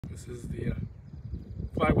This is the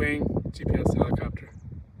Flite Wing GPS helicopter.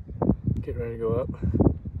 Get ready to go up.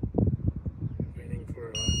 Waiting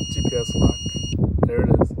for GPS lock. There it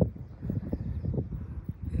is.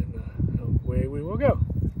 And away we will go.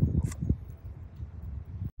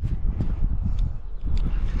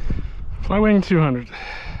 Flite Wing 200.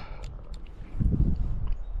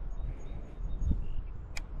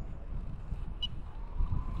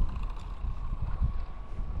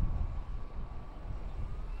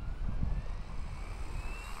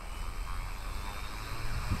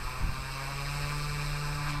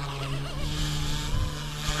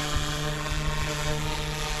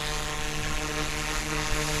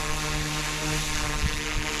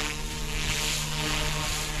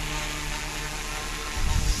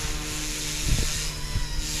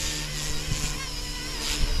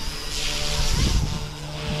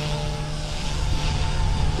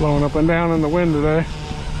 Blowing up and down in the wind today.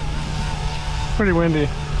 Pretty windy.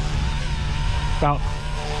 About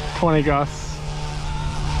 20 gusts.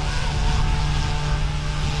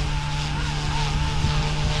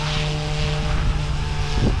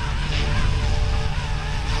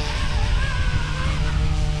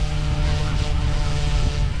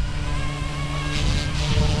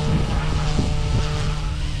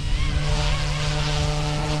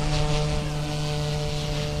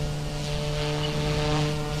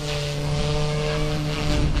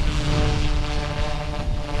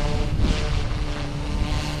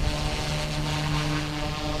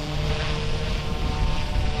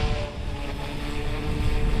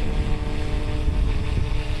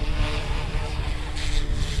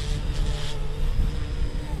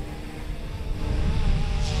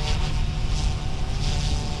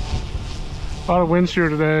 A lot of wind shear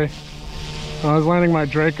today. When I was landing my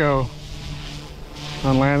Draco,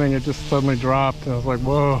 on landing it just suddenly dropped. I was like,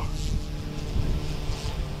 whoa.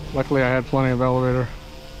 Luckily I had plenty of elevator.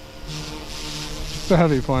 It's a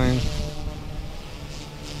heavy plane.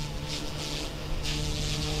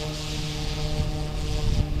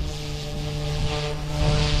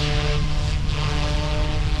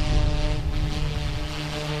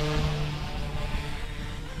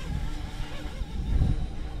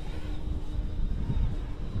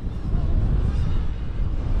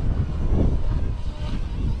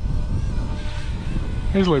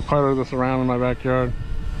 I usually putter this around in my backyard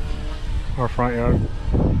or front yard.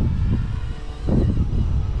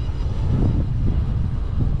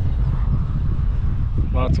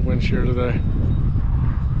 Lots of wind shear today.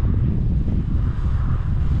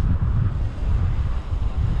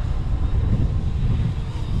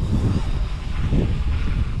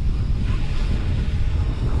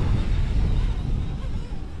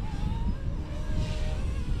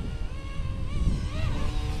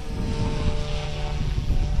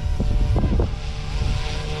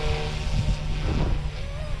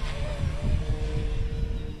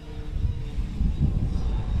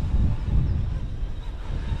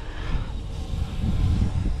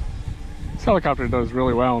 This helicopter does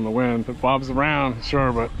really well in the wind. It bobs around,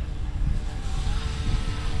 sure, but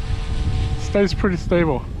it stays pretty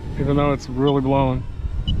stable, even though it's really blowing.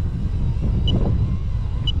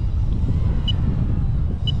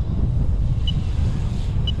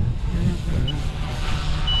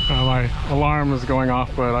 My alarm is going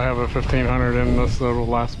off, but I have a 1500 in this, so it'll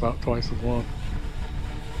last about twice as long.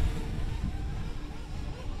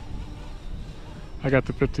 I got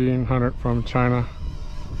the 1500 from China.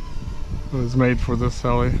 It was made for this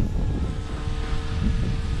heli.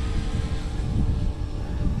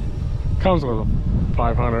 Comes with a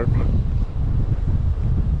 500, but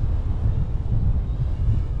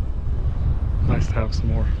nice to have some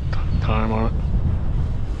more time on it.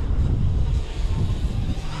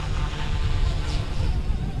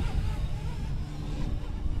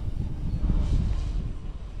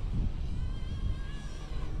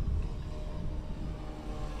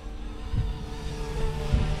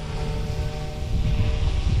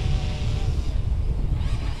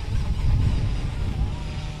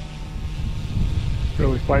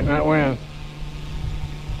 Really fighting that wind.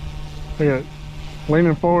 Look at it,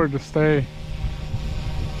 leaning forward to stay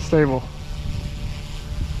stable.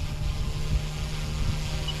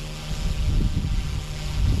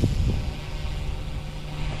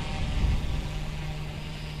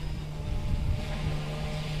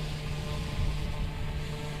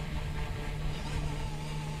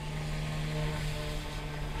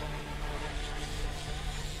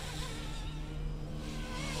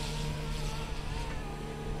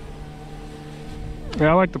 Yeah,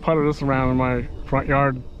 I like to putter this around in my front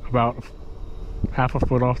yard about half a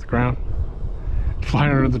foot off the ground. Fly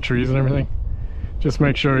under the trees and everything. Just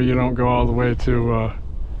make sure you don't go all the way to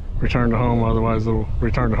return to home, otherwise it'll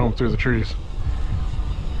return to home through the trees.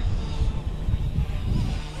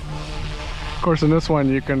 Of course, in this one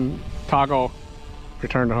you can toggle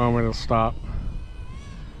return to home and it'll stop.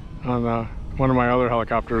 On one of my other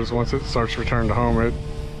helicopters, once it starts return to home,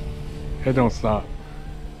 it don't stop.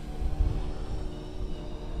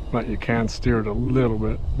 But you can steer it a little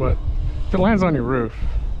bit. But if it lands on your roof,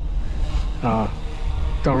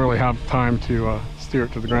 don't really have time to steer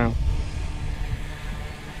it to the ground.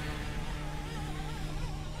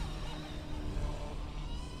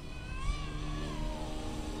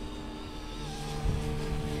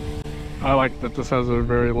 I like that this has a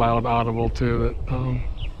very loud audible too, that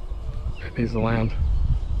it needs to land.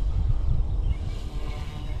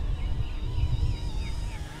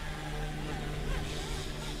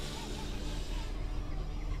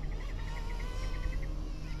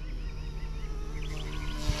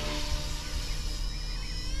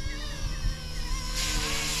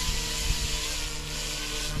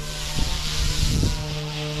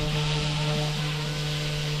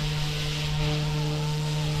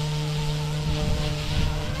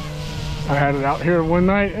 I had it out here one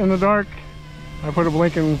night in the dark. I put a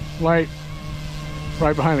blinking light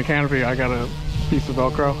right behind the canopy. I got a piece of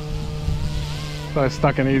Velcro, so I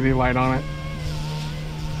stuck an easy light on it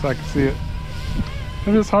so I could see it.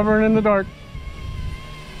 I'm just hovering in the dark.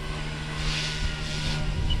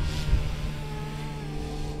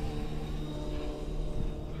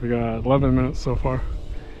 We got 11 minutes so far.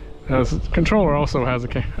 This controller also has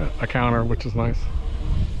a counter, which is nice.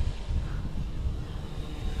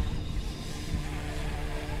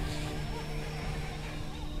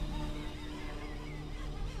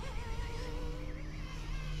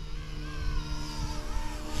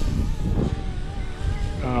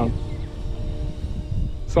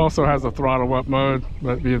 This also has a throttle up mode,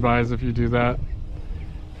 but be advised if you do that,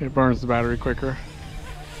 it burns the battery quicker.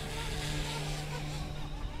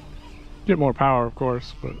 Get more power, of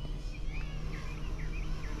course, but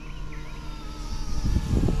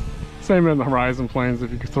same in the Horizon planes.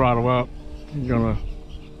 If you throttle up, you're gonna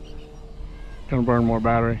burn more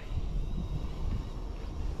battery.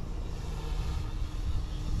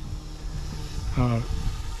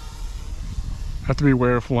 Have to be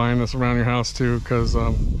aware of flying this around your house too, because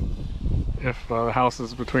if the house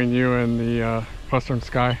is between you and the western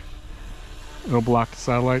sky, it'll block the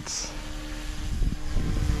satellites.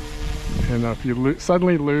 And if you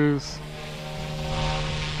suddenly lose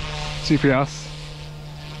GPS,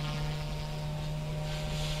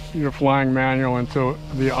 you're flying manual until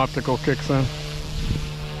the optical kicks in.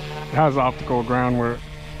 It has optical ground where it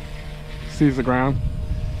sees the ground,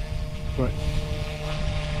 but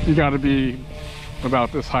you got to be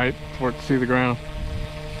about this height for it to see the ground.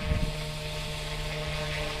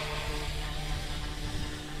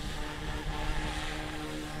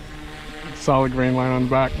 Solid green line on the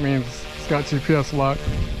back means it's got GPS lock.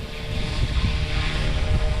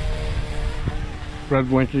 Red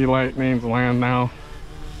blinky light means land now.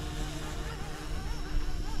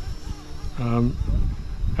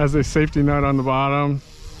 Has a safety nut on the bottom.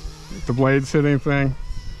 If the blade's hitting anything,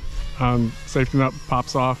 safety nut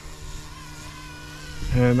pops off.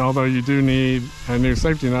 And although you do need a new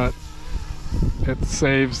safety nut, it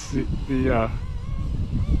saves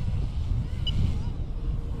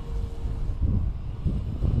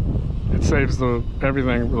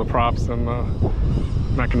everything, the props and the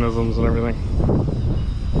mechanisms and everything.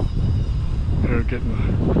 They're getting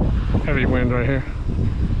a heavy wind right here.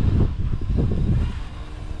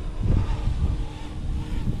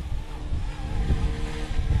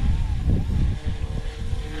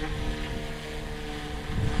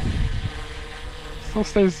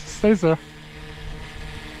 Still stays there.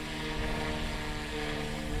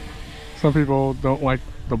 Some people don't like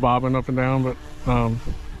the bobbing up and down, but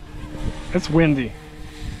it's windy. You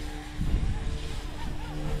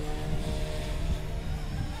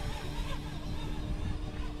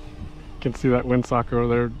can see that windsock over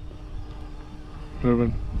there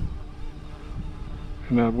moving.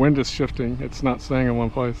 And the wind is shifting. It's not staying in one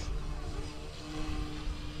place.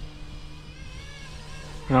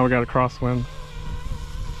 Now we got a crosswind.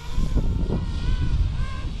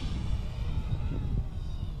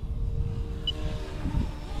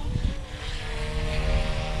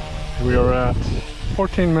 We are at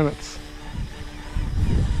 14 minutes.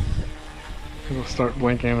 It'll start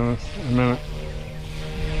blinking in a minute.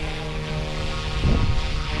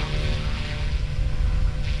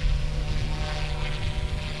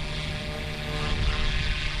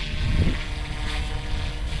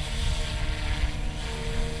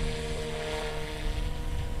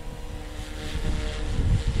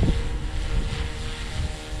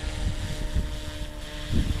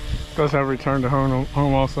 does have return to home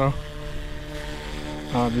also.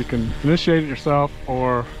 You can initiate it yourself,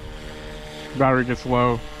 or if the battery gets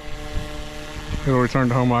low, it'll return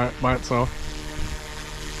to home by itself.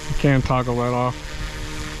 You can toggle that off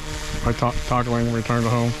by toggling return to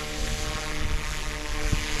home.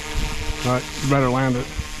 But you better land it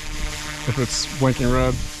if it's blinking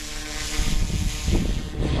red.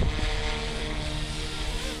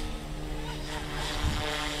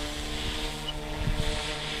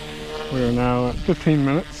 We are now at 15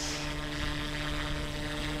 minutes.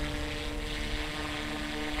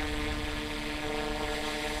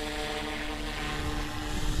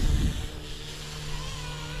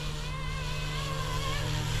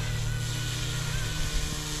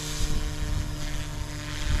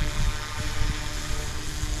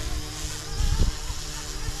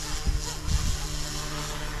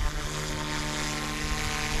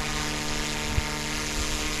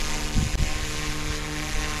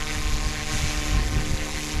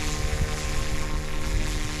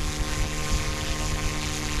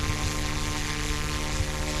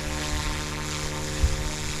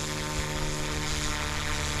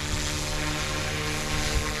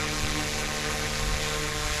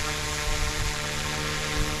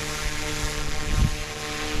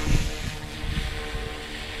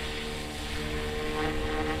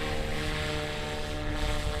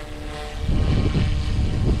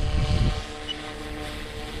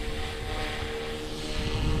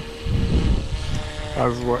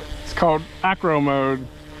 That's what it's called, acro mode.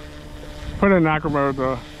 Put it in acro mode.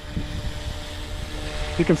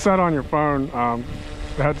 You can set on your phone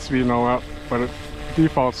the head speed and all that, but it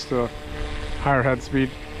defaults to higher head speed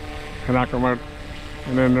in acro mode.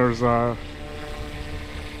 And then there's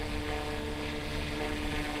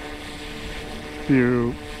if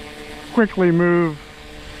you quickly move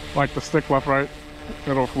like the stick left right,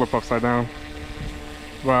 it'll flip upside down.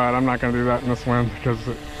 But I'm not going to do that in this wind because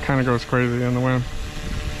it kind of goes crazy in the wind.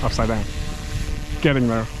 Upside down. Getting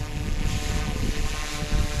there.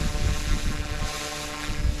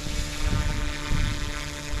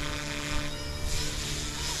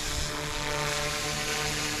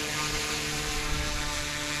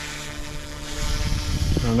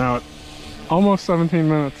 And now it's almost 17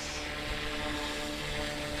 minutes.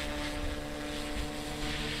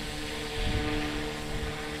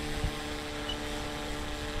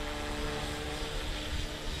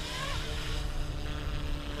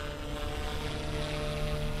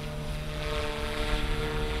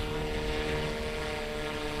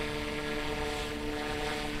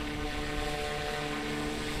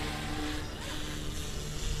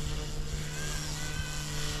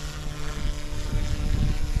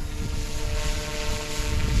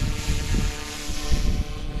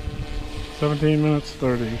 (17 minutes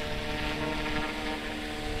 30).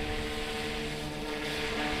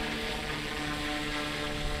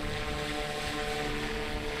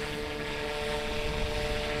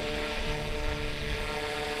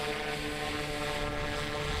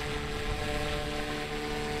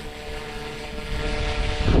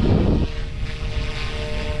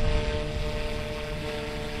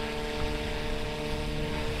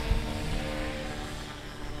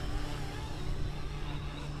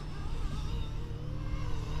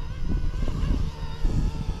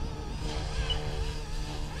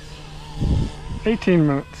 (18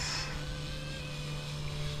 minutes).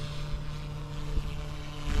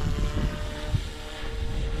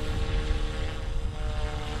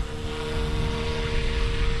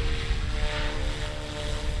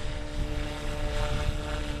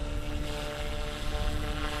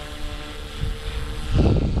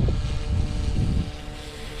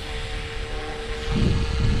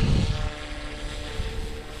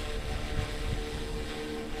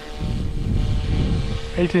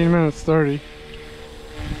 (18 minutes 30).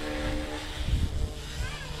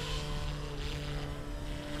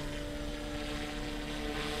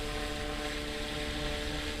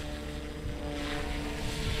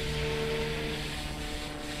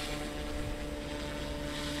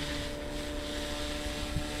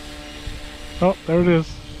 Oh, there it is.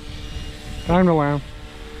 Time to land.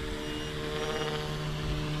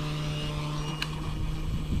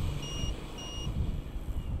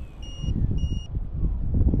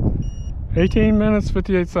 (18 minutes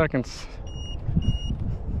 58 seconds).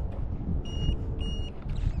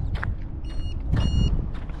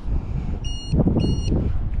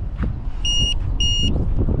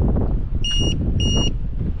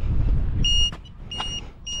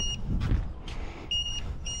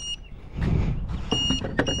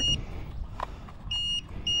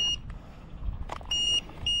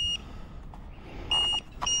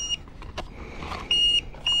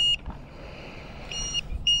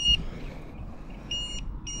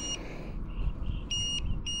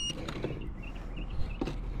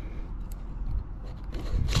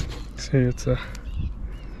 See, it's a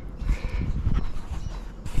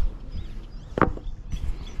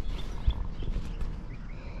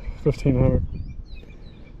 1500.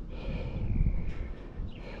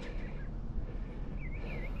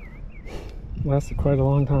 Lasted quite a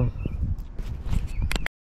long time.